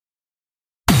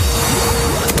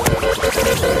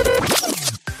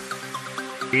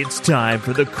It's time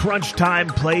for the Crunch Time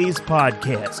Plays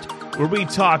podcast, where we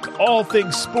talk all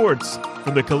things sports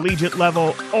from the collegiate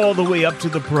level all the way up to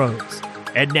the pros.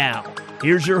 And now,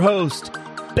 here's your host,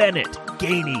 Bennett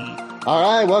Gainey. All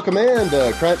right, welcome in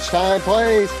to Crunch Time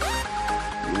Plays.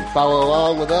 You can follow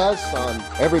along with us on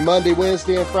every Monday,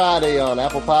 Wednesday, and Friday on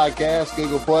Apple Podcasts,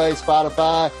 Google Play,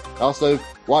 Spotify. Also,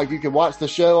 you can watch the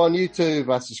show on YouTube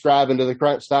by subscribing to the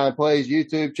Crunch Time Plays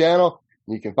YouTube channel.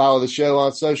 You can follow the show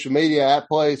on social media at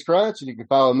Plays Crunch, and you can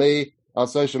follow me on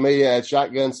social media at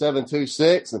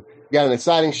Shotgun726. And we got an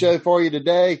exciting show for you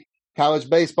today. College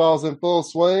baseball's in full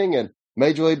swing, and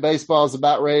Major League Baseball is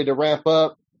about ready to ramp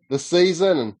up the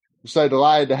season. And we're so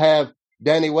delighted to have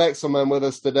Danny Wexelman with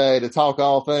us today to talk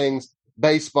all things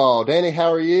baseball. Danny,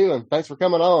 how are you? And thanks for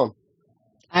coming on.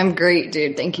 I'm great,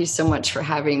 dude. Thank you so much for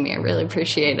having me. I really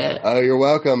appreciate it. Oh, you're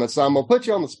welcome. And so I'm going to put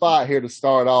you on the spot here to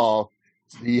start off.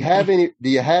 Do you have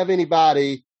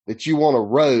anybody that you want to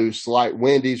roast like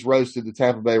Wendy's roasted the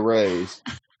Tampa Bay Rays?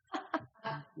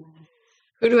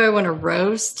 Who do I want to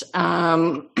roast?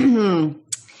 Man,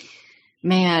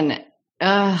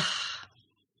 that's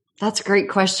a great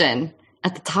question.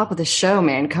 At the top of the show,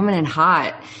 man, coming in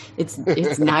hot. It's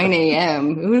 9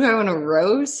 a.m. Who do I want to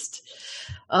roast?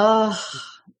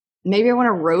 Maybe I want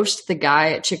to roast the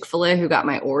guy at Chick-fil-A who got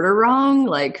my order wrong,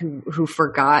 like who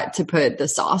forgot to put the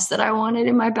sauce that I wanted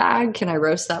in my bag. Can I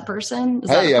roast that person? Is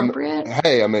that appropriate?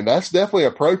 I mean, that's definitely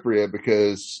appropriate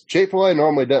because Chick-fil-A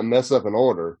normally doesn't mess up an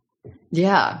order.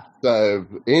 Yeah. So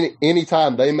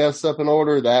anytime they mess up an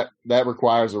order, that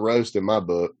requires a roast in my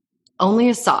book. Only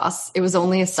a sauce. It was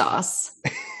only a sauce.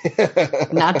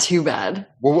 Not too bad.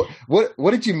 Well,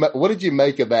 what did you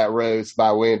make of that roast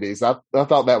by Wendy's? I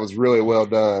thought that was really well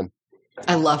done.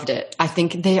 I loved it. I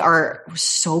think they are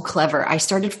so clever. I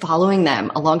started following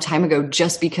them a long time ago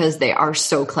just because they are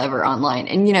so clever online.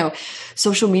 And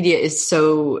social media is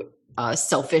so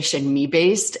selfish and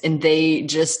me-based, and they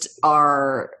just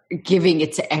are giving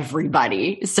it to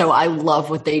everybody. So I love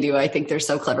what they do. I think they're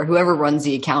so clever. Whoever runs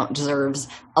the account deserves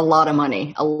a lot of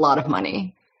money.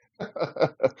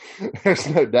 There's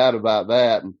no doubt about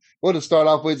that. And we'll just start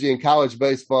off with you in college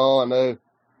baseball. I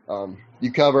know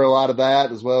you cover a lot of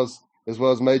that as well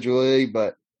as Major League,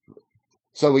 but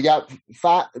so we got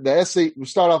the SEC. We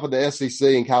start off with the SEC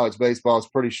in college baseball. It's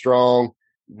pretty strong,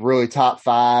 really top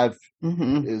five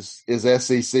is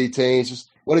SEC teams. Just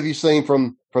what have you seen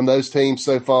from those teams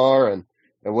so far, and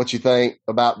what you think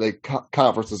about the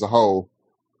conference as a whole?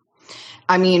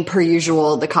 I mean, per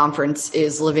usual, the conference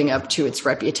is living up to its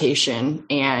reputation,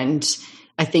 and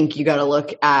I think you got to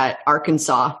look at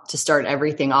Arkansas to start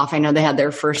everything off. I know they had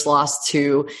their first loss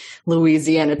to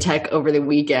Louisiana Tech over the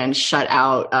weekend, shut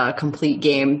out a complete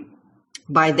game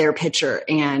by their pitcher,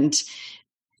 and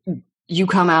you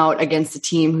come out against a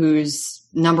team who's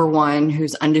number one,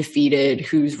 who's undefeated,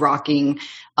 who's rocking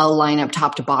a lineup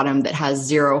top to bottom that has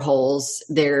 0 holes.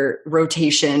 Their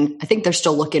rotation, I think they're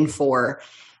still looking for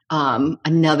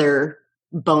another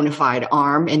bona fide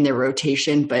arm in their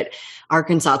rotation, but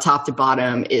Arkansas top to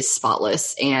bottom is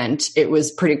spotless. And it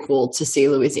was pretty cool to see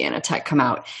Louisiana Tech come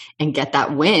out and get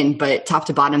that win. But top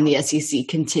to bottom, the SEC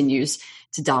continues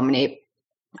to dominate.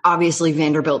 Obviously,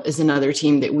 Vanderbilt is another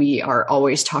team that we are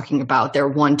always talking about. Their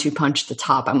 1-2 punch at the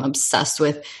top. I'm obsessed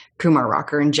with Kumar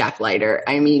Rocker and Jack Leiter.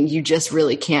 I mean, you just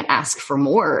really can't ask for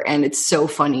more. And it's so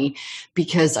funny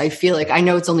because I feel like, I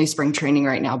know it's only spring training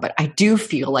right now, but I do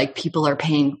feel like people are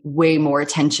paying way more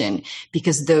attention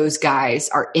because those guys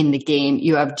are in the game.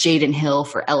 You have Jaden Hill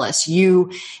for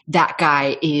LSU. That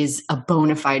guy is a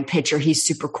bona fide pitcher. He's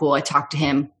super cool. I talked to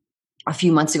him a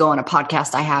few months ago on a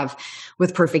podcast I have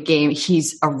with Perfect Game.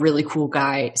 He's a really cool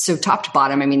guy. So top to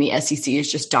bottom, I mean, the SEC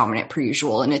is just dominant per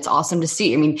usual, and it's awesome to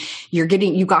see. I mean,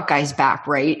 you got guys back,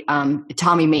 right?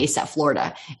 Tommy Mace at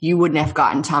Florida. You wouldn't have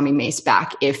gotten Tommy Mace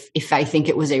back if I think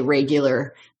it was a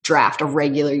regular draft, a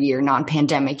regular year,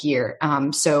 non-pandemic year.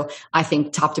 So I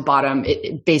think top to bottom,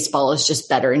 baseball is just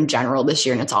better in general this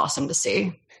year, and it's awesome to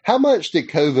see. How much did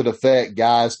COVID affect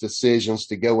guys' decisions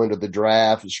to go into the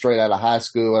draft straight out of high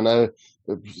school? I know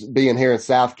being here in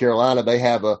South Carolina, they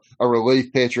have a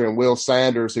relief pitcher in Will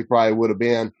Sanders who probably would have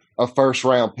been a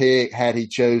first-round pick had he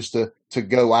chose to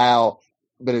go out,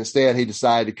 but instead he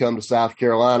decided to come to South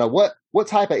Carolina. What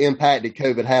type of impact did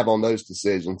COVID have on those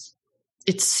decisions?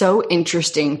 It's so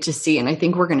interesting to see, and I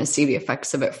think we're going to see the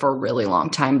effects of it for a really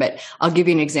long time. But I'll give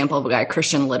you an example of a guy,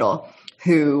 Christian Little,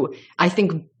 who I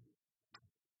think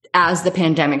as the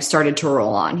pandemic started to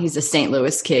roll on, he's a St.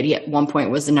 Louis kid. He at one point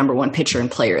was the number 1 pitcher and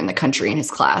player in the country in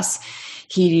his class.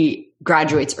 He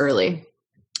graduates early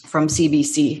from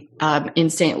CBC in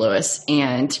St. Louis,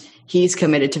 and he's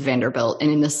committed to Vanderbilt.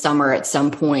 And in the summer, at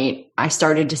some point, I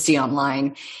started to see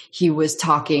online, he was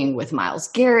talking with Myles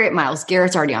Garrett. Myles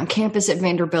Garrett's already on campus at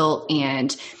Vanderbilt.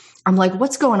 And I'm like,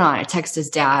 what's going on? I text his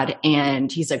dad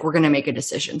and he's like, we're going to make a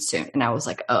decision soon. And I was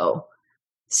like, oh,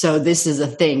 so this is a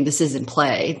thing. This is in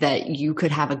play, that you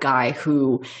could have a guy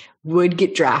who would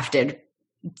get drafted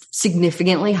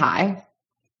significantly high,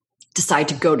 decide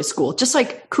to go to school, just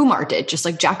like Kumar did, just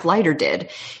like Jack Leiter did.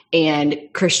 And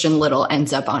Christian Little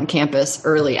ends up on campus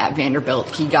early at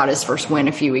Vanderbilt. He got his first win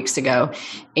a few weeks ago.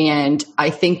 And I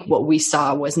think what we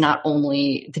saw was not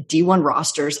only the D1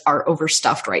 rosters are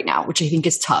overstuffed right now, which I think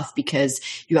is tough because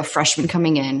you have freshmen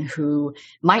coming in who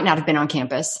might not have been on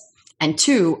campus, and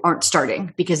two, aren't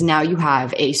starting, because now you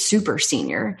have a super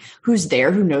senior who's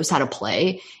there, who knows how to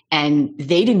play, and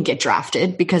they didn't get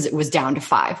drafted because it was down to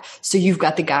 5. So you've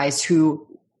got the guys who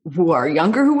are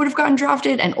younger who would have gotten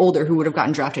drafted and older who would have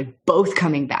gotten drafted, both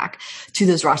coming back to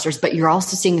those rosters. But you're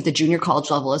also seeing at the junior college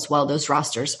level as well, those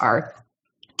rosters are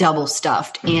double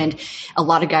stuffed. And a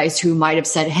lot of guys who might have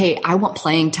said, hey, I want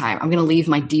playing time, I'm going to leave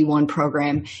my D1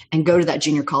 program and go to that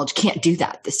junior college, can't do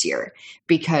that this year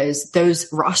because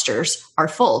those rosters are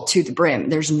full to the brim.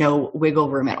 There's no wiggle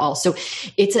room at all. So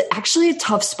it's actually a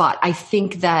tough spot. I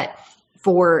think that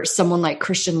for someone like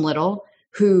Christian Little,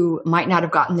 who might not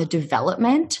have gotten the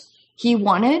development he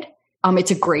wanted,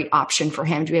 it's a great option for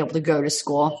him to be able to go to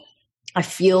school. I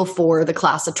feel for the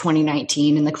class of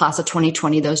 2019 and the class of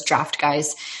 2020, those draft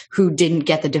guys who didn't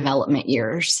get the development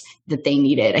years that they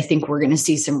needed. I think we're going to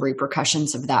see some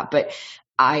repercussions of that. But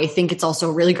I think it's also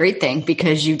a really great thing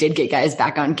because you did get guys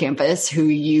back on campus who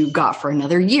you got for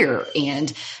another year,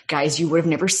 and guys you would have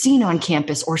never seen on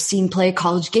campus or seen play a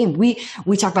college game. We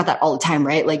talk about that all the time,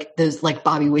 right? Like those, like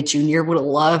Bobby Witt Jr. would have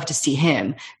loved to see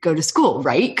him go to school,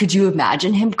 right? Could you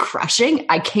imagine him crushing?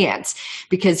 I can't,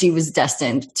 because he was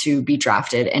destined to be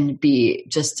drafted and be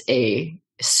just a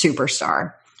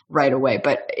superstar right away.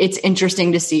 But it's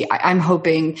interesting to see. I'm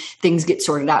hoping things get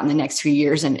sorted out in the next few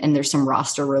years and there's some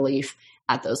roster relief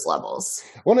at those levels.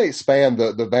 I want to expand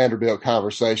the Vanderbilt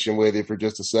conversation with you for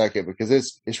just a second, because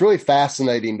it's really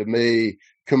fascinating to me.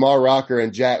 Kumar Rocker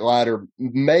and Jack Leiter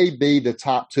may be the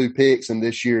top 2 picks in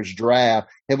this year's draft.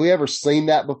 Have we ever seen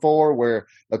that before, where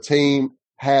a team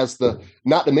has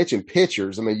not to mention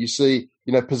pitchers? I mean, you see,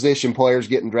 position players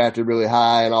getting drafted really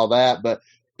high and all that, but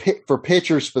for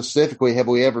pitchers specifically, have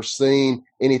we ever seen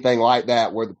anything like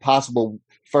that, where the possible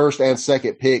first and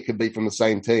second pick could be from the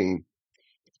same team?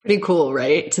 Pretty cool,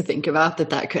 right? To think about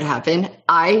that could happen.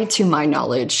 I, to my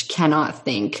knowledge, cannot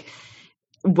think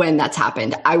when that's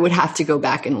happened. I would have to go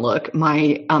back and look.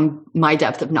 My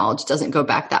depth of knowledge doesn't go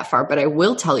back that far, but I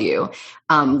will tell you,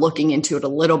 looking into it a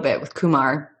little bit with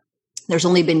Kumar, there's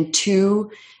only been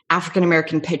 2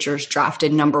 African-American pitchers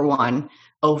drafted number 1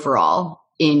 overall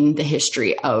in the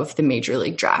history of the Major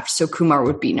League Draft. So Kumar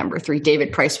would be number 3.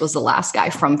 David Price was the last guy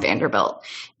from Vanderbilt,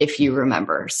 if you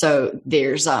remember. So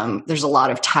there's a lot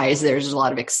of ties. There's a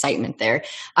lot of excitement there.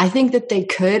 I think that they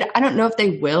could. I don't know if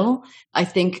they will. I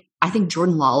think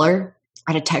Jordan Lawler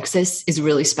out of Texas is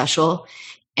really special.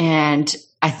 And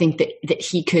I think that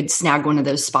he could snag one of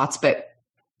those spots, but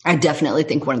I definitely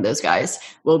think one of those guys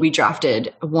will be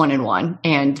drafted 1-1,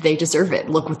 and they deserve it.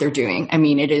 Look what they're doing. I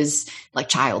mean, it is like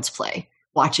child's play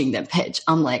watching them pitch.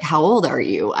 I'm like, how old are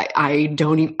you?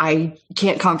 I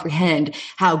can't comprehend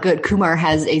how good Kumar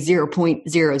has a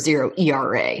 0.00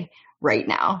 ERA right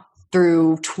now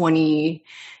through 28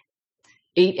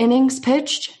 innings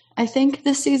pitched, I think,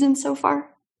 this season so far.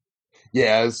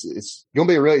 Yeah, it's going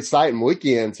to be a really exciting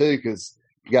weekend too, because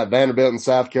you got Vanderbilt in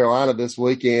South Carolina this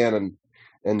weekend.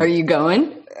 And are you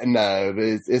going? No,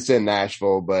 it's in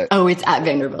Nashville, but it's at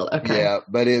Vanderbilt. Okay. Yeah,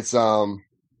 but it's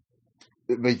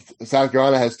South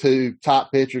Carolina has 2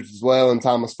 top pitchers as well, and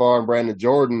Thomas Farr and Brandon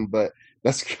Jordan, but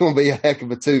that's going to be a heck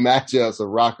of a 2 matchups of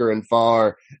Rocker and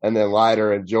Farr, and then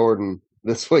Leiter and Jordan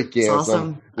this weekend. That's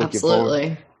awesome. So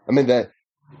absolutely. I mean, that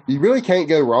you really can't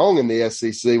go wrong in the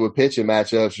SEC with pitching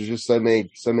matchups. There's just so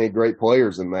many great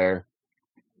players in there.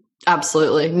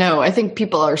 Absolutely. No, I think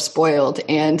people are spoiled.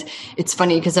 And it's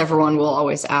funny because everyone will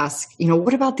always ask,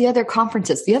 what about the other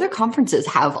conferences? The other conferences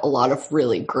have a lot of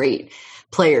really great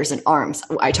players and arms.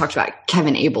 I talked about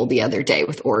Kevin Abel the other day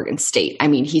with Oregon State. I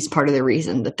mean, he's part of the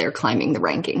reason that they're climbing the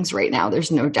rankings right now.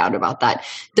 There's no doubt about that.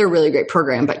 They're a really great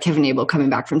program, but Kevin Abel coming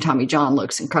back from Tommy John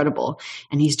looks incredible,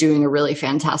 and he's doing a really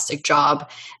fantastic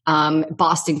job.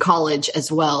 Boston College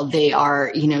as well. They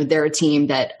are, they're a team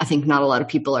that I think not a lot of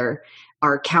people are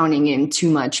counting in too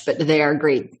much, but they are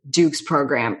great. Duke's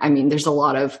program. I mean, there's a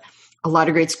lot of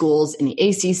great schools in the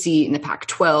ACC, in the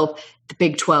Pac-12, the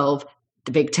Big 12,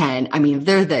 the Big 10. I mean,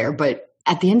 they're there, but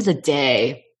at the end of the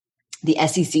day, the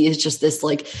SEC is just this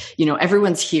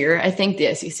everyone's here. I think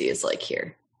the SEC is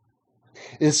here.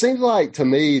 It seems like to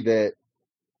me that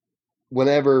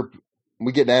whenever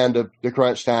we get down to the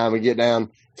crunch time, we get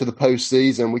down to the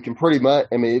postseason, we can pretty much,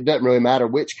 it doesn't really matter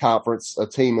which conference a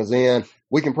team is in.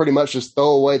 We can pretty much just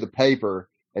throw away the paper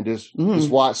and just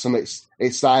watch some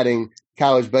exciting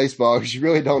college baseball because you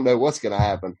really don't know what's going to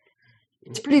happen.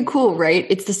 It's pretty cool, right?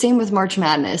 It's the same with March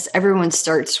Madness. Everyone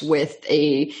starts with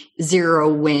a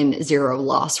 0-win,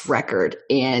 0-loss record.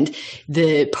 And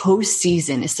the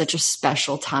postseason is such a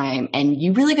special time. And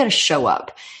you really got to show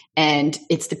up. And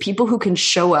it's the people who can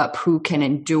show up, who can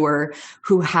endure,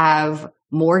 who have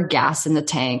more gas in the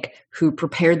tank, who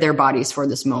prepared their bodies for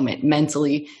this moment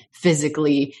mentally,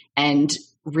 physically, and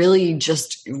really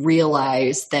just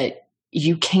realize that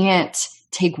you can't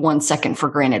take 1 second for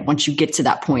granted once you get to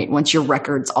that point, once your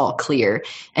record's all clear.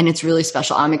 And it's really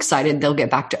special. I'm excited they'll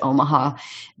get back to Omaha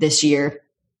this year.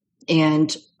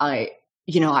 And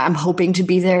I'm hoping to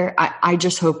be there. I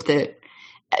just hope that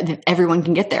everyone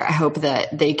can get there. I hope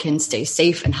that they can stay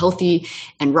safe and healthy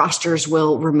and rosters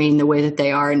will remain the way that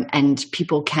they are and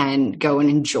people can go and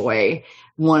enjoy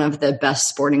one of the best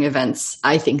sporting events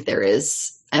I think there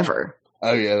is ever.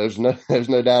 Oh yeah, there's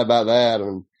no doubt about that.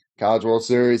 And College World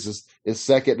Series is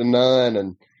second to none.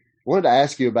 And I wanted to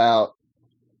ask you about,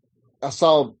 I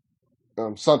saw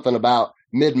something about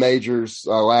mid-majors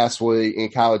last week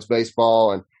in college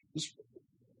baseball, and just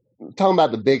talking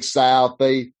about the Big South.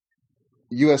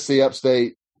 USC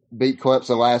Upstate beat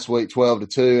Clemson last week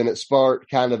 12-2, and it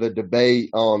sparked kind of a debate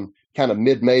on kind of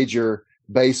mid-major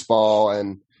baseball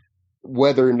and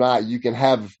whether or not you can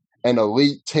have an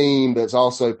elite team that's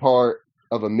also part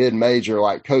of a mid-major,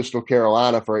 like Coastal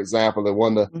Carolina, for example, that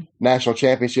won the national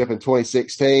championship in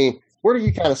 2016. Where do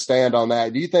you kind of stand on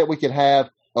that? Do you think we can have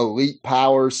elite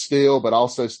powers still, but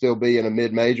also still be in a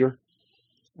mid-major?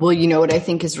 Well, what I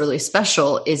think is really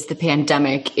special is the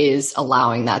pandemic is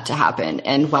allowing that to happen.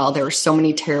 And while there were so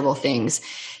many terrible things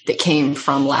that came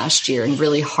from last year and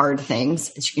really hard things,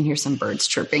 as you can hear some birds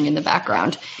chirping in the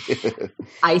background,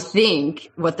 I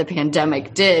think what the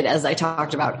pandemic did, as I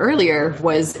talked about earlier,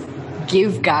 was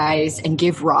give guys and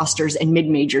give rosters and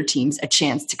mid-major teams a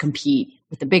chance to compete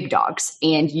with the big dogs.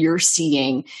 And you're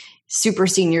seeing super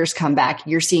seniors come back.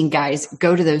 You're seeing guys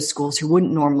go to those schools who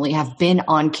wouldn't normally have been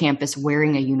on campus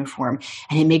wearing a uniform.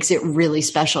 And it makes it really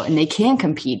special. And they can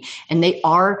compete. And they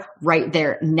are right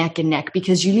there neck and neck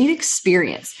because you need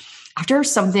experience. After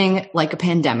something like a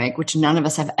pandemic, which none of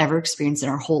us have ever experienced in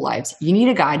our whole lives, you need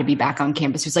a guy to be back on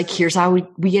campus who's like, here's how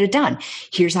we get it done.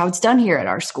 Here's how it's done here at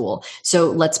our school.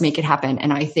 So let's make it happen.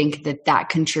 And I think that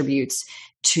contributes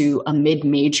to a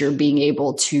mid-major being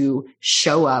able to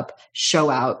show up, show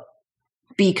out,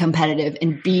 be competitive,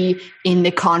 and be in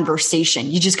the conversation.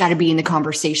 You just got to be in the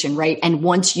conversation, right? And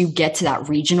once you get to that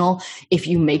regional, if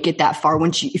you make it that far,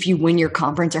 if you win your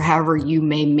conference or however you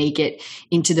may make it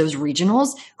into those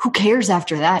regionals, who cares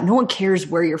after that? No one cares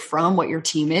where you're from, what your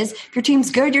team is. If your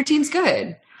team's good, your team's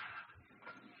good.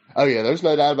 Oh yeah, there's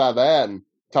no doubt about that. And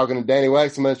talking to Danny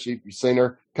Wexman, you've seen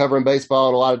her covering baseball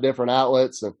in a lot of different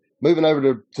outlets. And moving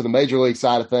over to the major league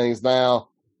side of things now,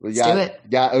 we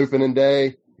got opening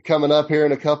day coming up here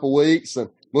in a couple weeks, and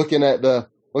looking at the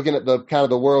kind of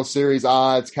the World Series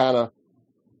odds, kind of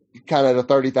the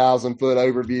 30,000 foot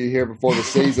overview here before the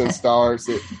season starts.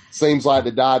 It seems like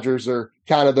the Dodgers are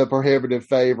kind of the prohibitive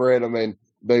favorite. I mean,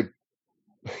 they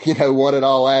won it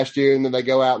all last year, and then they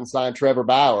go out and sign Trevor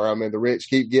Bauer. I mean, the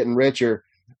rich keep getting richer.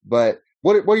 But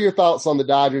what are your thoughts on the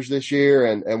Dodgers this year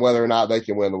and whether or not they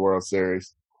can win the World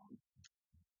Series?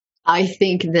 I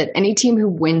think that any team who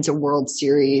wins a World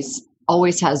Series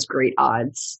always has great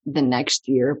odds the next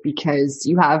year because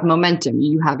you have momentum,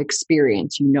 you have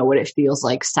experience, you know what it feels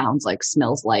like, sounds like,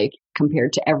 smells like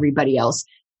compared to everybody else.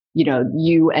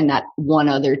 You and that one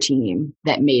other team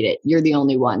that made it, you're the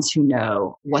only ones who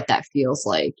know what that feels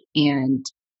like. And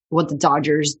what the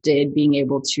Dodgers did, being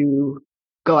able to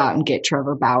go out and get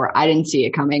Trevor Bauer, I didn't see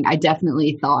it coming. I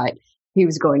definitely thought he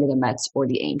was going to the Mets or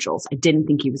the Angels. I didn't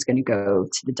think he was going to go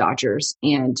to the Dodgers.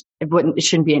 And it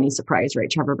shouldn't be any surprise, right?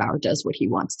 Trevor Bauer does what he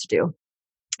wants to do.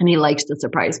 And he likes to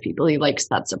surprise people. He likes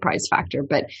that surprise factor.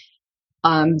 But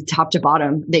top to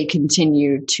bottom, they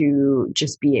continue to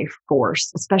just be a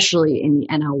force, especially in the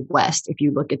NL West. If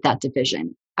you look at that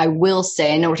division, I will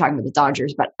say, I know we're talking about the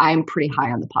Dodgers, but I'm pretty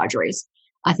high on the Padres.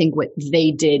 I think what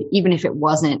they did, even if it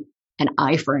wasn't an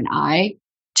eye for an eye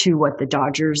to what the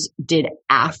Dodgers did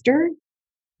after,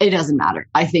 it doesn't matter.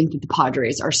 I think that the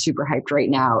Padres are super hyped right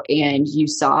now. And you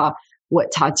saw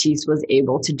what Tatis was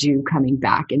able to do coming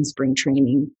back in spring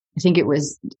training. I think it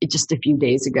was just a few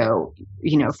days ago,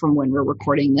 from when we're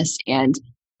recording this. And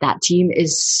that team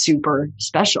is super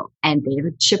special and they have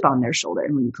a chip on their shoulder.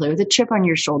 And when you play with a chip on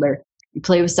your shoulder, you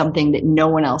play with something that no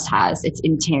one else has. It's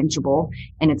intangible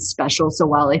and it's special. So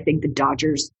while I think the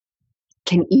Dodgers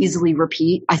can easily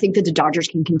repeat, I think that the Dodgers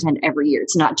can contend every year.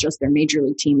 It's not just their major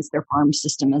league team, it's their farm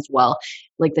system as well.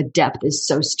 Like the depth is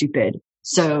so stupid.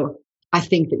 So I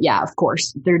think that, yeah, of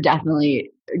course, they're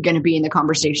definitely going to be in the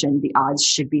conversation. The odds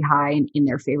should be high in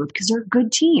their favor because they're a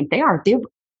good team. They have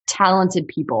talented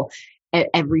people at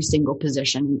every single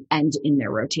position and in their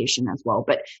rotation as well.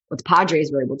 But what the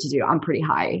Padres were able to do, I'm pretty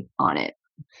high on it.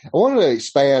 I wanted to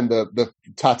expand the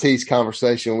Tatis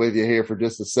conversation with you here for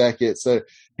just a second. So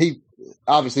he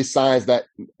obviously signs that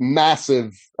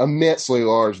massive, immensely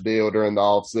large deal during the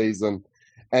offseason.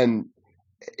 And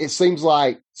it seems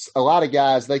like a lot of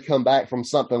guys, they come back from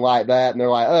something like that and they're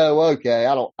like, oh, okay,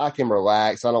 I can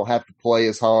relax. I don't have to play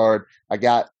as hard. I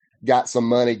got some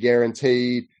money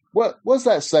guaranteed. What's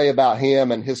that say about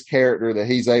him and his character that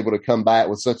he's able to come back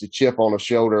with such a chip on his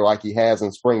shoulder like he has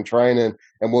in spring training?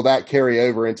 And will that carry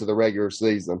over into the regular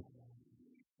season?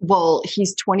 Well,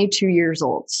 he's 22 years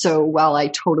old. So while I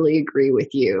totally agree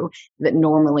with you that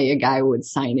normally a guy would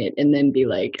sign it and then be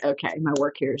like, okay, my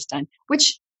work here is done,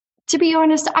 which, to be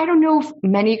honest, I don't know if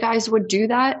many guys would do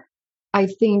that. I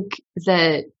think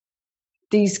that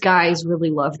these guys really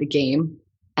love the game.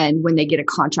 And when they get a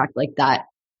contract like that,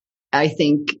 I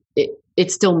think it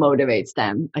still motivates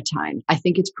them a ton. I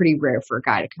think it's pretty rare for a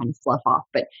guy to kind of fluff off,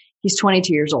 but he's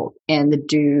 22 years old and the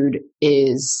dude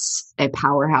is a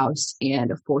powerhouse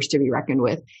and a force to be reckoned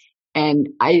with. And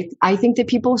I think that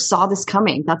people saw this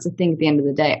coming. That's the thing at the end of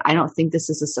the day. I don't think this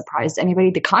is a surprise to anybody.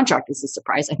 The contract is a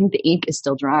surprise. I think the ink is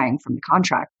still drying from the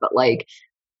contract, but like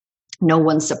no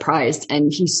one's surprised.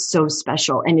 And he's so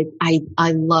special. And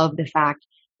I love the fact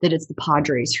that it's the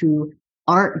Padres who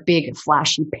aren't big,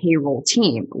 flashy payroll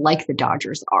team like the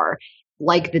Dodgers are,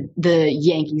 like the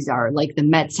Yankees are, like the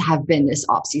Mets have been this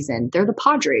offseason. They're the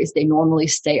Padres. They normally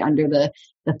stay under the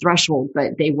threshold,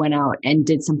 but they went out and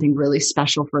did something really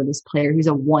special for this player who's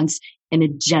a once in a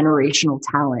generational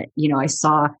talent. You know, I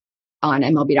saw on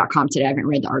MLB.com today, I haven't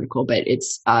read the article, but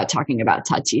it's talking about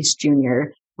Tatis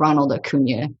Jr., Ronald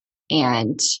Acuna,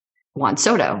 and Juan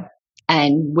Soto.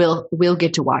 And we'll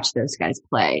get to watch those guys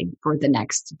play for the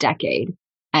next decade.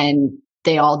 And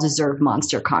they all deserve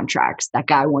monster contracts. That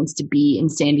guy wants to be in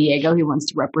San Diego. He wants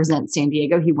to represent San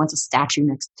Diego. He wants a statue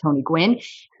next to Tony Gwynn.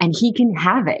 And he can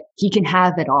have it. He can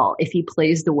have it all if he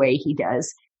plays the way he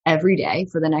does every day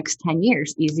for the next 10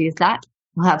 years. Easy as that.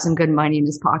 He'll have some good money in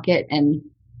his pocket and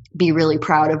be really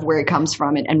proud of where it comes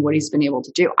from and what he's been able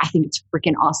to do. I think it's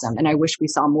freaking awesome. And I wish we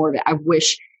saw more of it. I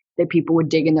wish that people would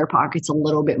dig in their pockets a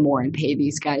little bit more and pay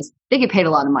these guys. They get paid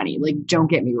a lot of money. Like, don't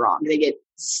get me wrong. They get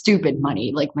stupid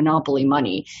money, like monopoly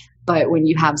money. But when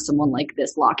you have someone like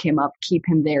this, lock him up, keep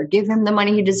him there, give him the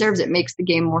money he deserves. It makes the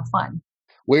game more fun.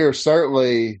 We are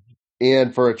certainly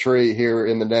in for a treat here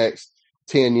in the next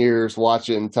 10 years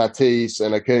watching Tatis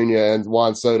and Acuna and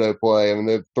Juan Soto play. I mean,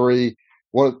 they're three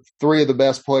of the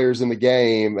best players in the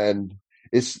game, and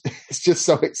it's just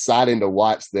so exciting to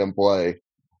watch them play.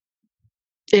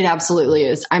 It absolutely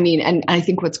is. I mean, and I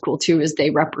think what's cool too is they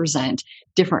represent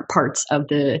different parts of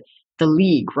the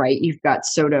league, right? You've got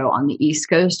Soto on the East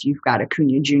Coast, you've got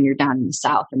Acuna Jr. down in the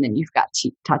South, and then you've got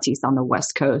Tatis on the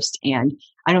West Coast. And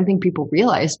I don't think people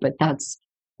realize, but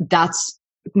that's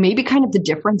maybe kind of the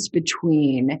difference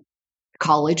between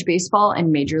college baseball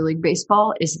and Major League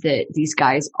Baseball is that these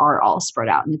guys are all spread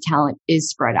out and the talent is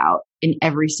spread out in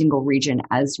every single region,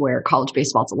 as where college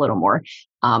baseball is a little more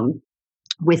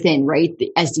within, right?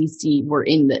 The SEC, we're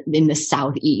in the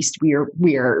Southeast. We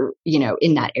are,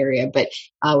 in that area, but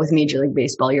with Major League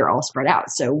Baseball, you're all spread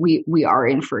out. So we are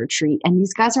in for a treat, and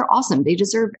these guys are awesome. They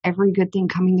deserve every good thing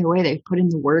coming their way. They've put in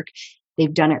the work.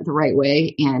 They've done it the right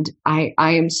way. And I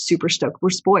am super stoked. We're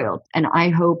spoiled. And I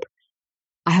hope,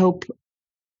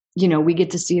 we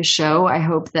get to see a show. I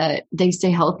hope that they stay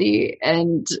healthy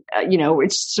and,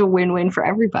 it's just a win-win for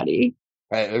everybody.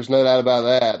 Hey, there's no doubt about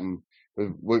that. And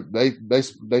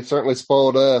they've certainly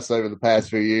spoiled us over the past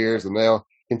few years, and they'll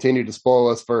continue to spoil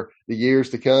us for the years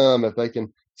to come if they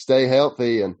can stay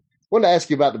healthy. And I wanted to ask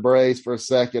you about the Braves for a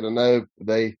second. I know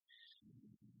they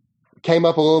came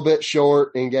up a little bit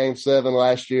short in Game 7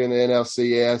 last year in the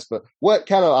NLCS, but what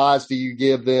kind of odds do you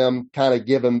give them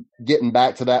getting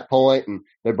back to that point? And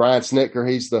Brian Snitker,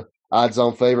 he's the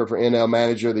odds-on favorite for NL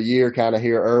Manager of the Year kind of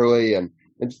here early. And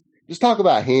just talk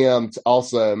about him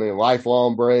also. I mean,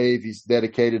 lifelong Brave. He's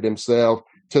dedicated himself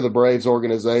to the Braves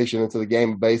organization and to the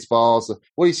game of baseball. So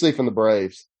what do you see from the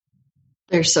Braves?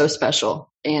 They're so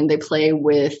special, and they play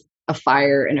with a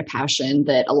fire and a passion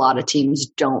that a lot of teams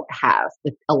don't have,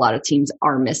 that a lot of teams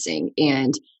are missing.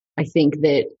 And I think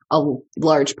that a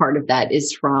large part of that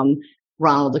is from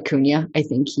Ronald Acuna. I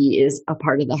think he is a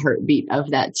part of the heartbeat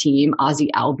of that team.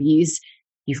 Ozzie Albies.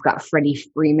 You've got Freddie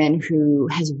Freeman, who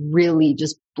has really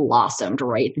just blossomed,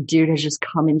 right? The dude has just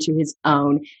come into his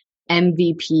own.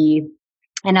 MVP,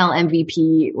 NL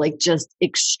MVP, like just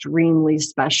extremely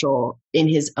special in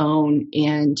his own.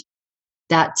 And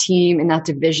that team and that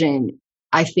division,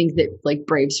 I think that like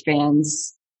Braves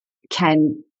fans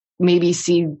can maybe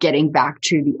see getting back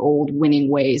to the old winning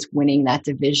ways, winning that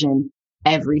division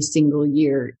every single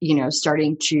year, you know,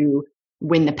 starting to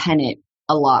win the pennant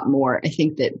a lot more. I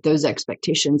think that those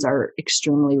expectations are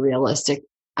extremely realistic.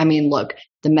 I mean, look,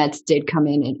 the Mets did come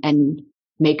in and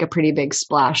make a pretty big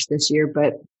splash this year,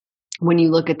 but when you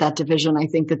look at that division, I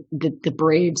think that the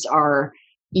Braves are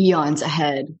eons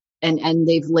ahead, and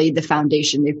they've laid the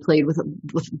foundation. They've played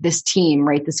with this team,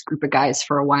 right? This group of guys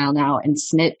for a while now, and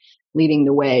Snit leading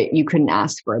the way. You couldn't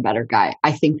ask for a better guy.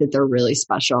 I think that they're really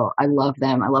special. I love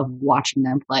them. I love watching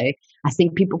them play. I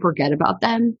think people forget about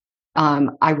them,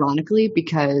 ironically,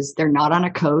 because they're not on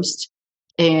a coast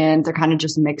and they're kind of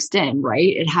just mixed in,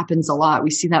 right? It happens a lot. We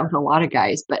see that with a lot of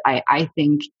guys, but I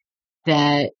think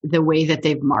that the way that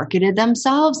they've marketed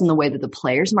themselves and the way that the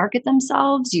players market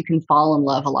themselves, you can fall in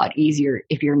love a lot easier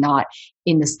if you're not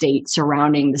in the state,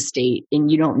 surrounding the state, and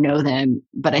you don't know them.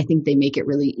 But I think they make it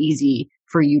really easy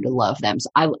for you to love them. So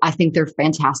I think they're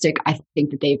fantastic. I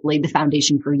think that they've laid the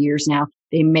foundation for years now.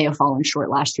 They may have fallen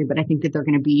short last year, but I think that they're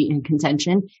going to be in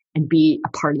contention and be a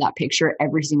part of that picture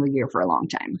every single year for a long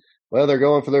time. Well, they're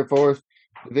going for their fourth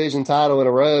division title in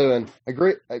a row, and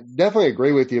I definitely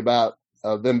agree with you about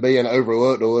them being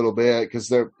overlooked a little bit, because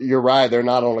you're right, they're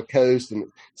not on a coast, and it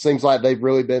seems like they've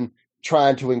really been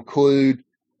trying to include,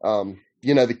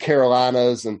 the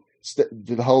Carolinas and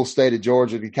the whole state of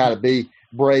Georgia to kind of be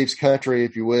Braves country,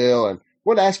 if you will. And I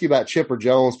want to ask you about Chipper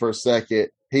Jones for a second.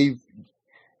 He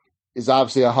is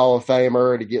obviously a Hall of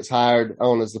Famer, and he gets hired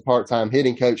on as the part-time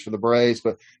hitting coach for the Braves.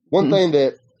 But one thing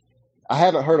that I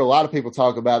haven't heard a lot of people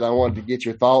talk about that I wanted to get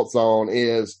your thoughts on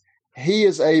is he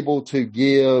is able to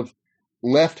give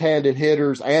left-handed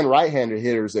hitters and right-handed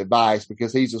hitters advice,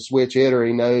 because he's a switch hitter.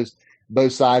 He knows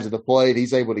both sides of the plate.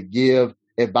 He's able to give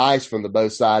advice from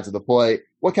both sides of the plate.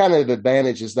 What kind of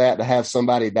advantage is that to have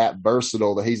somebody that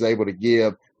versatile that he's able to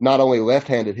give not only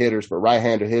left-handed hitters, but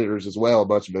right-handed hitters as well a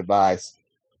bunch of advice?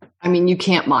 I mean, you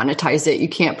can't monetize it. You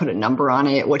can't put a number on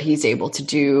it, what he's able to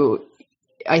do.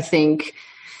 I think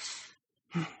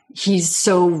he's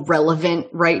so relevant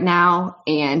right now,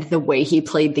 and the way he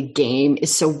played the game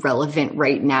is so relevant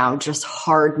right now. Just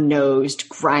hard-nosed,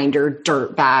 grinder,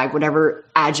 dirtbag, whatever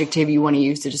adjective you want to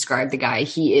use to describe the guy,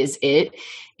 he is it.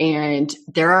 And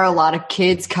there are a lot of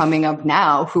kids coming up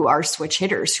now who are switch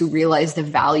hitters, who realize the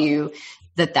value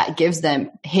that gives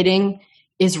them. Hitting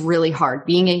is really hard.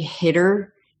 Being a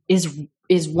hitter is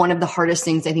one of the hardest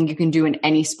things I think you can do in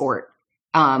any sport.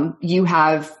 You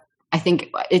have, I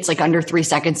think it's like under 3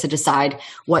 seconds to decide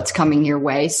what's coming your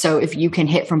way. So if you can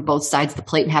hit from both sides of the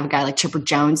plate and have a guy like Chipper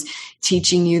Jones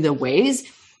teaching you the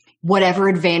ways, whatever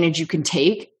advantage you can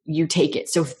take, you take it.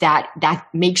 So if that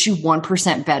makes you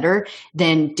 1% better,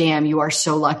 then damn, you are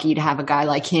so lucky to have a guy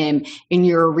like him in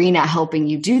your arena helping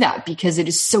you do that, because it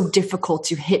is so difficult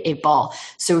to hit a ball.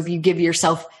 So if you give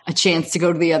yourself a chance to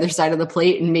go to the other side of the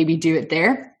plate and maybe do it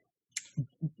there,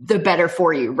 the better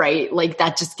for you, right? Like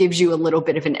that just gives you a little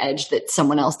bit of an edge that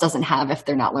someone else doesn't have if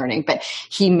they're not learning. But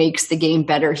he makes the game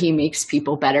better. He makes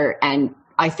people better. And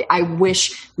I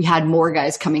wish we had more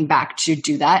guys coming back to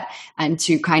do that and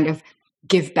to kind of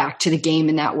give back to the game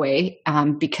in that way,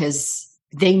 because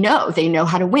they know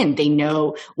how to win. They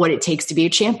know what it takes to be a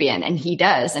champion, and he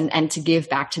does. And to give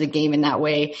back to the game in that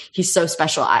way, he's so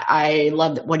special. I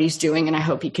love what he's doing, and I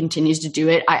hope he continues to do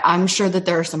it. I'm sure that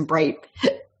there are some bright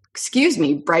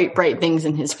things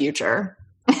in his future.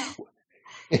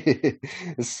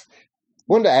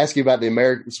 Wanted to ask you about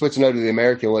switching over to the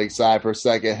American League side for a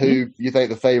second. Who you think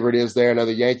the favorite is there? I know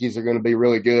the Yankees are going to be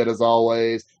really good as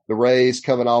always. The Rays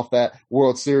coming off that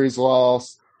World Series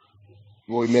loss.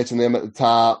 We mentioned them at the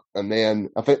top. And then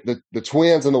I think the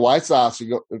Twins and the White Sox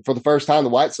for the first time, the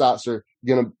White Sox are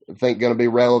going to be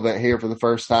relevant here for the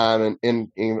first time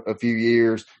in a few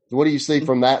years. What do you see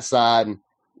from that side? And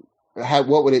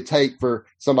what would it take for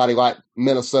somebody like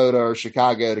Minnesota or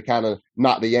Chicago to kind of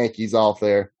knock the Yankees off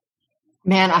there?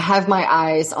 Man, I have my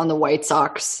eyes on the White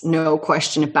Sox, no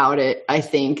question about it. I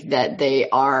think that they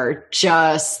are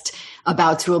just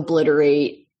about to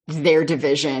obliterate their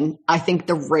division. I think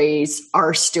the Rays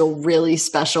are still really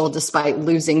special despite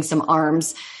losing some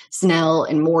arms. Snell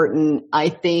and Morton, I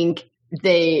think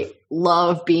they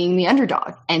love being the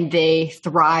underdog and they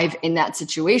thrive in that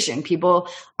situation. People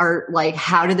are like,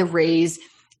 how do the Rays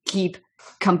keep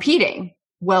competing?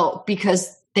 Well,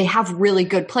 because they have really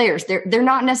good players. They're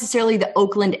not necessarily the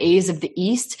Oakland A's of the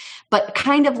East, but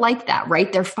kind of like that, right?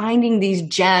 They're finding these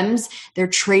gems, they're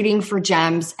trading for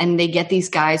gems, and they get these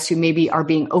guys who maybe are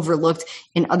being overlooked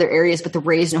in other areas, but the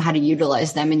Rays know how to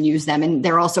utilize them and use them. And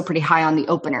they're also pretty high on the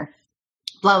opener,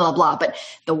 blah, blah, blah. But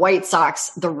the White Sox,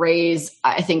 the Rays,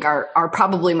 I think are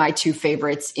probably my two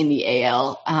favorites in the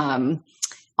AL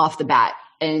off the bat.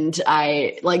 And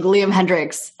I like Liam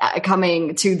Hendricks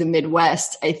coming to the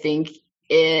Midwest. I think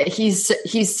he's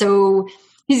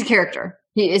a character.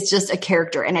 He is just a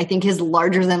character. And I think his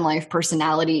larger than life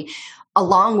personality,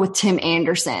 along with Tim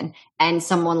Anderson and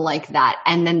someone like that,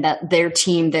 and then their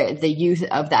team, the youth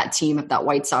of that team, of that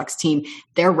White Sox team,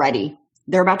 they're ready.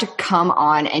 They're about to come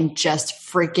on and just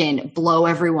freaking blow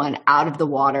everyone out of the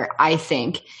water, I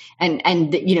think.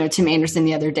 And you know, Tim Anderson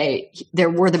the other day,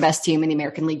 we're the best team in the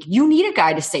American League. You need a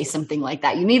guy to say something like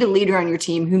that. You need a leader on your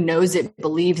team who knows it,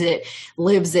 believes it,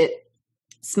 lives it,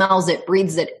 smells it,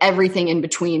 breathes it, everything in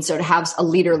between. So to have a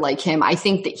leader like him, I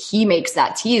think that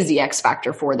he is the X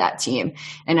factor for that team.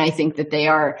 And I think that they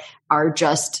are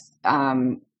just,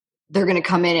 they're going to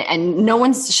come in and no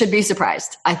one should be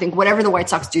surprised. I think whatever the White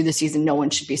Sox do this season, no one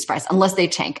should be surprised unless they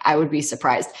tank. I would be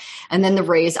surprised. And then the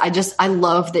Rays, I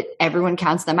love that everyone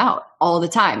counts them out all the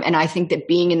time. And I think that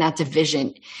being in that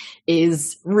division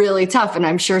is really tough. And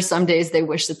I'm sure some days they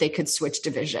wish that they could switch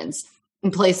divisions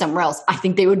and play somewhere else. I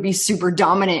think they would be super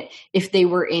dominant if they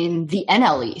were in the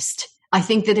NL East. I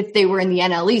think that if they were in the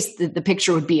NL East, the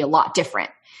picture would be a lot different.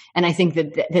 And I think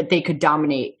that they could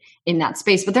dominate in that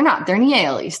space, but they're not. They're in the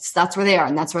AL East. That's where they are.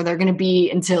 And that's where they're going to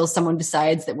be until someone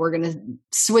decides that we're going to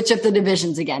switch up the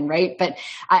divisions again, right? But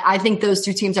I think those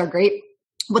two teams are great.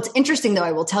 What's interesting, though,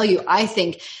 I will tell you, I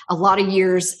think a lot of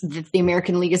years that the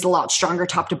American League is a lot stronger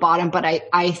top to bottom, but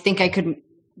I think I could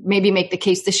maybe make the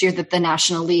case this year that the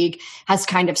National League has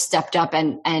kind of stepped up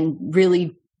and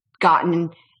really gotten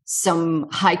some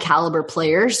high caliber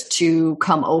players to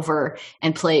come over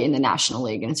and play in the National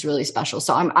League. And it's really special.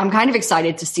 So I'm kind of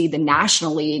excited to see the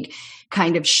National League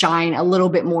kind of shine a little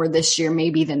bit more this year,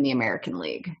 maybe than the American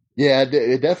League. Yeah,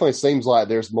 it definitely seems like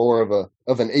there's more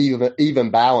of an even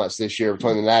balance this year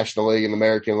between the National League and the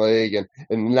American League, and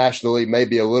the National League may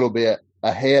be a little bit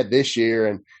ahead this year.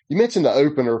 And you mentioned the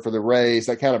opener for the Rays.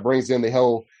 That kind of brings in the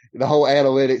whole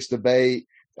analytics debate.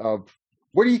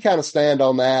 Where do you kind of stand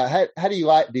on that? How do you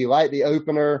like the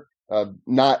opener,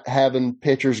 not having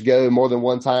pitchers go more than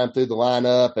one time through the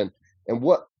lineup? And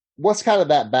what's kind of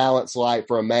that balance like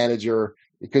for a manager?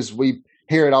 Because we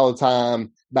hear it all the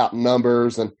time about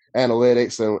numbers and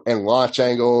analytics and launch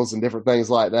angles and different things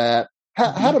like that.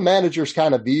 How do managers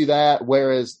kind of view that?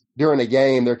 Whereas during a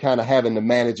game, they're kind of having to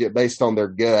manage it based on their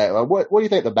gut. Like, what do you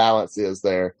think the balance is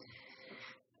there?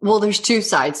 Well, there's two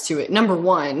sides to it. Number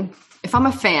one, if I'm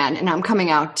a fan and I'm coming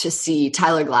out to see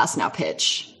Tyler Glasnow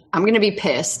pitch, I'm going to be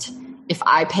pissed if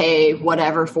I pay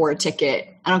whatever for a ticket.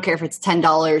 I don't care if it's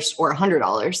 $10 or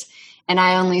 $100, and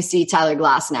I only see Tyler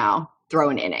Glasnow throw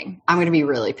an inning. I'm going to be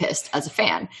really pissed as a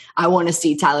fan. I want to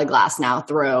see Tyler Glasnow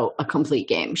throw a complete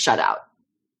game shutout.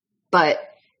 But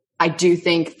I do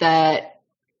think that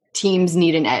teams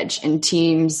need an edge and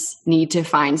teams need to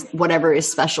find whatever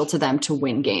is special to them to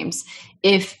win games.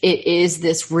 If it is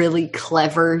this really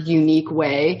clever, unique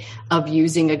way of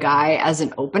using a guy as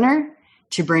an opener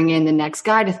to bring in the next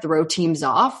guy to throw teams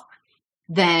off,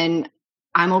 then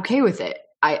I'm okay with it.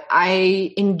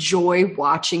 I enjoy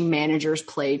watching managers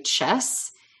play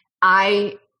chess.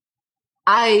 I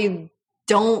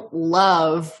don't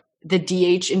love the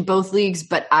DH in both leagues,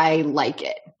 but I like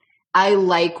it. I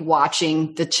like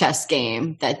watching the chess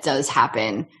game that does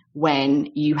happen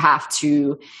when you have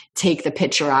to take the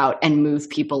pitcher out and move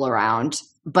people around.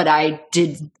 But I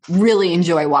did really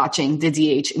enjoy watching the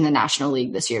DH in the National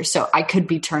League this year. So I could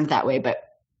be turned that way. But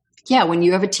yeah, when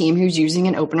you have a team who's using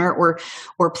an opener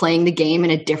or playing the game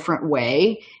in a different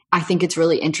way, I think it's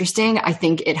really interesting. I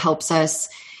think it helps us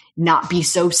not be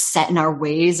so set in our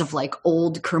ways of like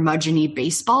old curmudgeon-y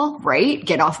baseball, right?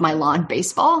 Get off my lawn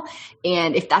baseball.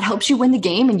 And if that helps you win the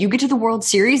game and you get to the World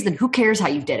Series, then who cares how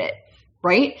you did it,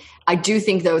 right? I do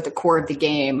think, though, at the core of the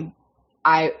game,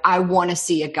 I want to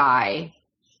see a guy.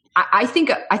 I think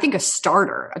a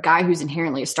starter, a guy who's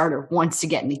inherently a starter, wants to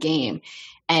get in the game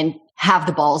and have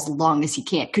the ball as long as he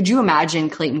can. Could you imagine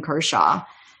Clayton Kershaw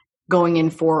going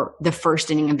in for the first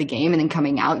inning of the game and then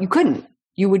coming out? You couldn't.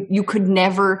 You could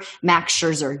never. Max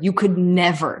Scherzer, you could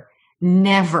never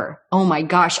Never. Oh my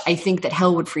gosh. I think that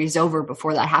hell would freeze over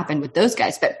before that happened with those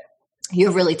guys. But you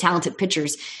have really talented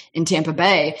pitchers in Tampa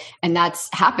Bay, and that's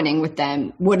happening with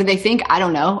them. What do they think? I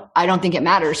don't know. I don't think it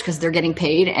matters because they're getting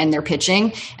paid and they're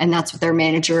pitching, and that's what their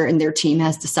manager and their team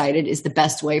has decided is the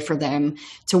best way for them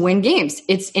to win games.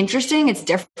 It's interesting. It's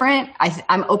different.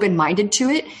 I'm open-minded to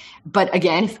it. But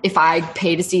again, if I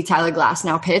pay to see Tyler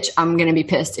Glasnow pitch, I'm going to be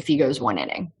pissed if he goes one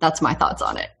inning. That's my thoughts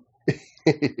on it.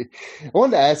 I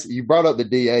wanted to ask you, brought up the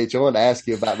DH. I wanted to ask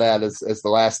you about that as the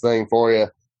last thing for you.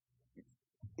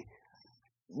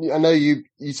 I know you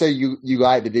say you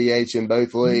like the DH in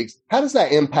both leagues. How does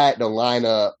that impact a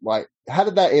lineup? Like, how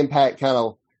did that impact kind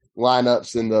of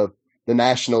lineups in the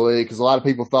National League? Because a lot of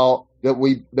people thought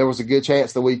that there was a good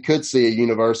chance that we could see a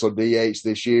universal DH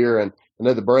this year. And I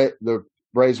know the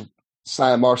Braves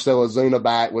signed Marcell Ozuna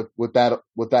back with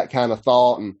that kind of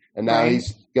thought, and now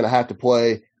he's going to have to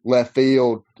play left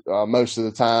field most of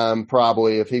the time,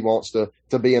 probably, if he wants to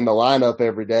be in the lineup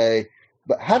every day.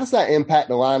 But how does that impact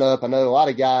the lineup? I know a lot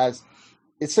of guys,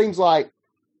 it seems like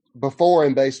before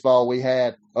in baseball we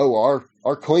had, our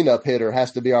cleanup hitter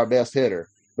has to be our best hitter.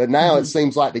 But now it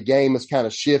seems like the game has kind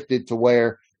of shifted to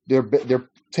where their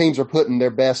teams are putting their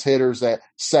best hitters at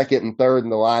second and third in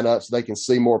the lineup so they can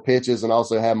see more pitches and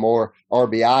also have more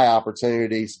RBI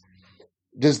opportunities.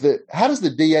 How does the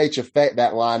DH affect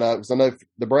that lineup? Because I know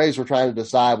the Braves were trying to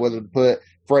decide whether to put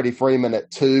Freddie Freeman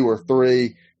at 2 or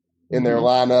 3 in their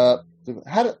lineup.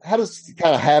 How does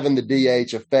kind of having the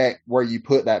DH affect where you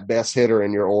put that best hitter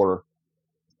in your order?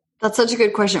 That's such a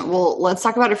good question. Well, let's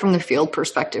talk about it from the field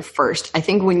perspective first. I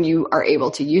think when you are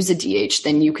able to use a DH,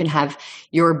 then you can have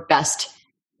your best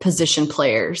position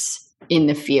players in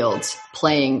the field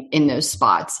playing in those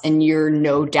spots. And you're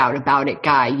no doubt about it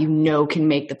guy, can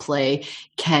make the play,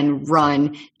 can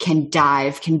run, can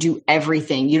dive, can do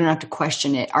everything. You don't have to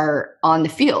question it, are on the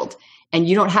field. And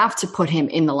you don't have to put him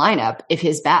in the lineup if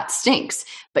his bat stinks,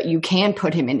 but you can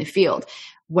put him in the field.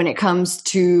 When it comes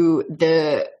to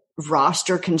the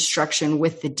roster construction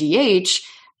with the DH,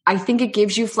 I think it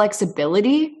gives you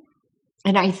flexibility.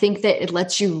 And I think that it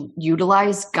lets you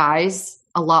utilize guys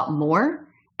a lot more.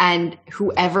 And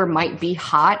whoever might be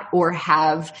hot or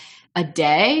have a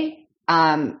day,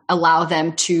 allow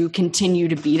them to continue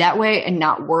to be that way and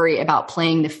not worry about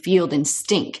playing the field and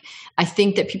stink. I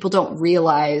think that people don't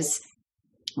realize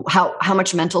how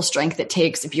much mental strength it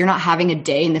takes if you're not having a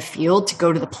day in the field to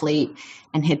go to the plate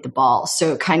and hit the ball.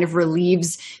 So it kind of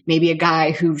relieves maybe a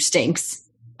guy who stinks,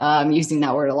 using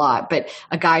that word a lot, but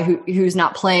a guy who's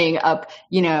not playing up,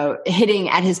 hitting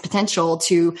at his potential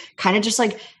to kind of just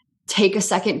like take a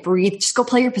second, breathe, just go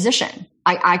play your position.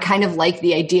 I kind of like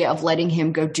the idea of letting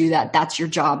him go do that. That's your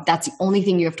job. That's the only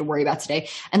thing you have to worry about today.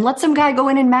 And let some guy go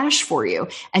in and mash for you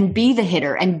and be the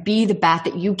hitter and be the bat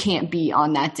that you can't be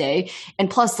on that day. And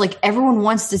plus, like, everyone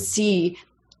wants to see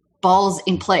balls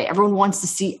in play. Everyone wants to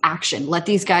see action. Let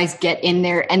these guys get in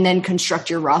there and then construct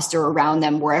your roster around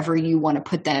them wherever you want to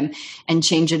put them and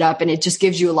change it up. And it just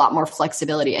gives you a lot more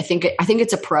flexibility. I think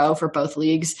it's a pro for both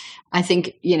leagues. I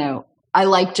think, I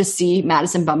like to see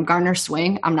Madison Bumgarner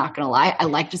swing. I'm not going to lie. I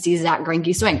like to see Zach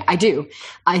Greinke swing. I do.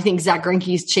 I think Zach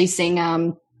Greinke is chasing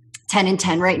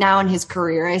 10-10 right now in his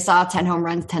career. I saw 10 home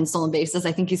runs, 10 stolen bases.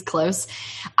 I think he's close.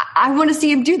 I want to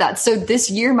see him do that. So this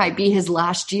year might be his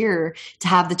last year to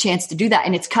have the chance to do that.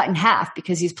 And it's cut in half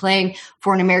because he's playing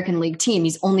for an American League team.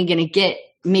 He's only going to get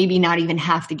maybe not even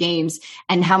half the games.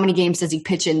 And how many games does he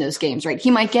pitch in those games, right?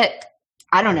 He might get,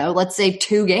 I don't know, let's say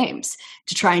 2 games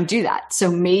to try and do that.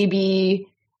 So maybe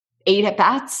 8 at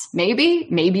bats, maybe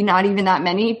not even that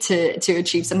many to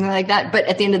achieve something like that. But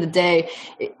at the end of the day,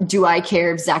 do I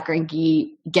care if Zach Greinke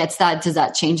gets that? Does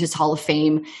that change his Hall of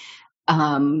Fame,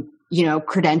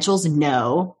 credentials?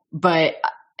 No, but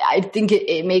I think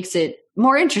it makes it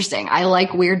more interesting. I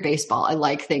like weird baseball. I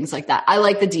like things like that. I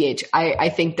like the DH. I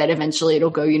think that eventually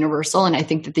it'll go universal, and I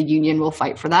think that the union will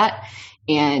fight for that.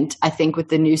 And I think with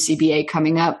the new CBA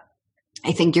coming up,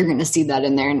 I think you're going to see that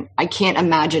in there. And I can't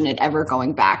imagine it ever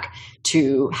going back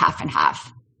to half and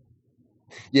half.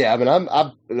 Yeah, I mean,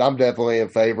 I'm definitely in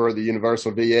favor of the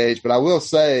universal DH, but I will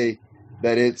say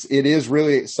that it is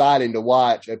really exciting to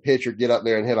watch a pitcher get up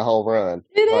there and hit a home run.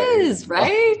 It is,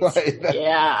 right?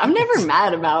 Yeah, I'm never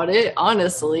mad about it,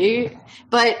 honestly.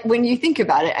 But when you think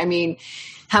about it, I mean,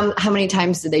 how many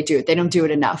times do they do it? They don't do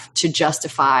it enough to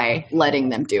justify letting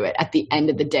them do it at the end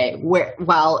of the day.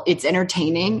 While it's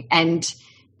entertaining, and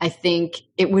I think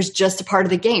it was just a part of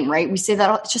the game, right? We say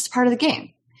that it's just a part of the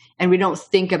game. and we don't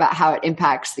think about how it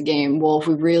impacts the game. Well, if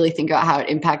we really think about how it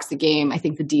impacts the game, I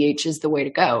think the DH is the way to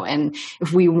go. And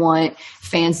if we want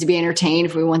fans to be entertained,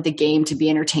 if we want the game to be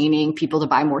entertaining, people to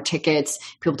buy more tickets,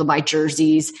 people to buy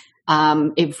jerseys,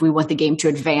 if we want the game to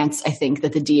advance, I think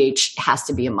that the DH has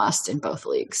to be a must in both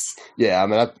leagues. Yeah, I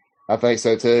mean, I think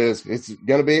so too. It's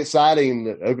going to be exciting.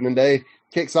 The opening day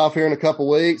kicks off here in a couple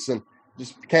weeks, and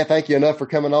just can't thank you enough for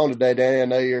coming on today, Danny. I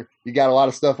know you got a lot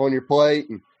of stuff on your plate,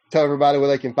 and tell everybody where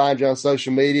they can find you on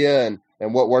social media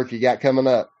and what work you got coming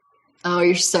up. Oh,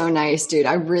 you're so nice, dude.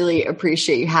 I really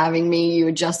appreciate you having me. You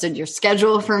adjusted your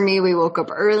schedule for me. We woke up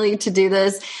early to do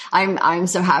this. I'm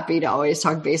so happy to always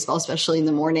talk baseball, especially in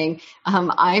the morning.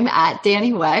 I'm at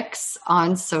Danny Wex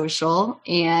on social,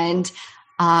 and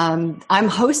I'm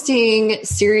hosting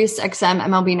SiriusXM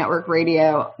MLB Network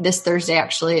Radio this Thursday.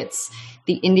 Actually, it's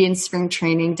the Indian Spring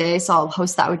Training Day, so I'll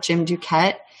host that with Jim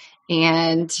Duquette,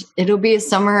 and it'll be a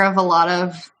summer of a lot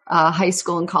of high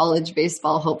school and college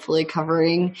baseball, hopefully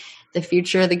covering the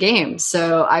future of the game.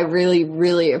 So I really,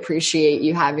 really appreciate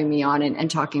you having me on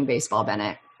and talking baseball,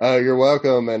 Bennett. Oh, you're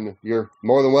welcome. And you're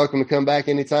more than welcome to come back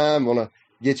anytime. Want to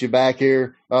get you back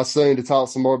here soon to talk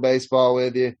some more baseball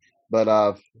with you.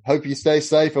 But hope you stay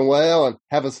safe and well and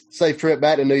have a safe trip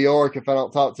back to New York if I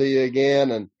don't talk to you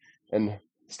again, and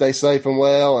stay safe and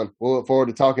well. And we'll look forward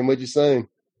to talking with you soon.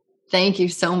 Thank you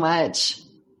so much.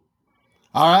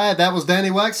 All right, that was Danny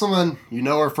Wexelman. You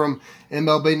know her from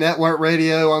MLB Network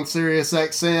Radio on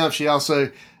SiriusXM. She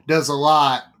also does a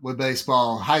lot with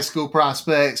baseball, high school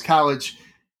prospects, college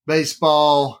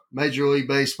baseball, Major League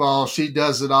Baseball. She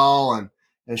does it all,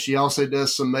 and she also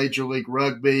does some Major League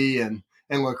Rugby and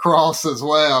lacrosse as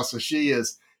well. So she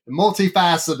is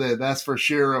multifaceted, that's for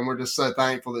sure, and we're just so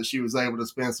thankful that she was able to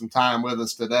spend some time with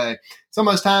us today. It's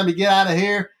almost time to get out of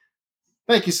here.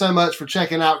 Thank you so much for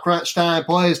checking out Crunch Time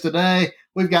Plays today.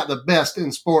 We've got the best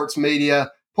in sports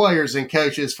media, players and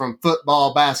coaches from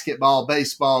football, basketball,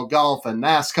 baseball, golf, and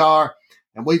NASCAR.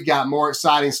 And we've got more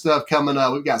exciting stuff coming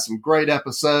up. We've got some great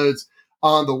episodes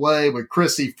on the way with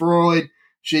Chrissy Freud.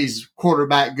 She's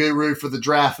quarterback guru for the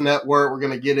Draft Network. We're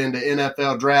going to get into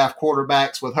NFL draft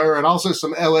quarterbacks with her and also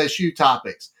some LSU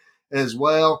topics as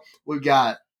well. We've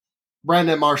got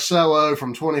Brandon Marcello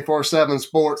from 24/7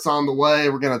 Sports on the way.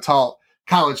 We're going to talk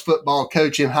college football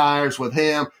coaching hires with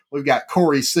him. We've got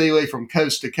Corey Seeley from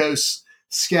Coast to Coast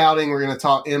Scouting. We're going to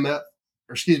talk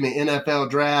NFL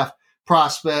draft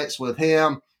prospects with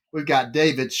him. We've got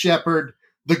David Shepard,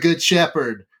 the Good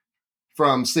Shepherd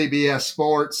from CBS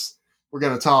Sports. We're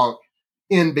going to talk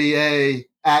NBA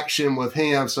action with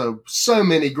him. So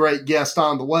many great guests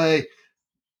on the way.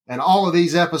 And all of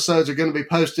these episodes are going to be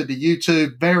posted to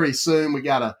YouTube very soon. We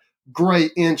got a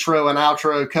great intro and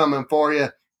outro coming for you.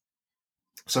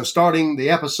 So starting the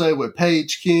episode with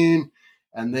Paige Kuhn,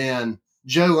 and then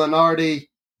Joe Lunardi,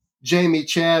 Jamie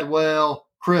Chadwell,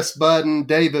 Chris Budden,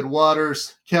 David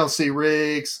Waters, Kelsey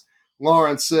Riggs,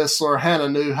 Lauren Sisler, Hannah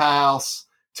Newhouse,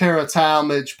 Tara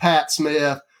Talmadge, Pat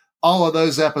Smith. All of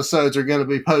those episodes are going to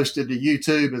be posted to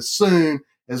YouTube as soon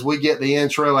as we get the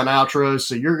intro and outro.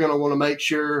 So you're going to want to make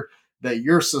sure that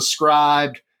you're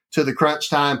subscribed to the Crunch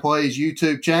Time Plays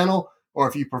YouTube channel, or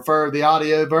if you prefer the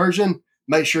audio version,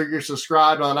 make sure you're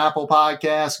subscribed on Apple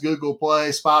Podcasts, Google Play,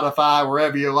 Spotify,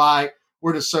 wherever you like.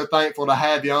 We're just so thankful to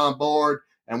have you on board,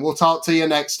 and we'll talk to you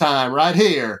next time right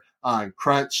here on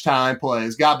Crunch Time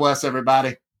Plays. God bless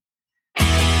everybody.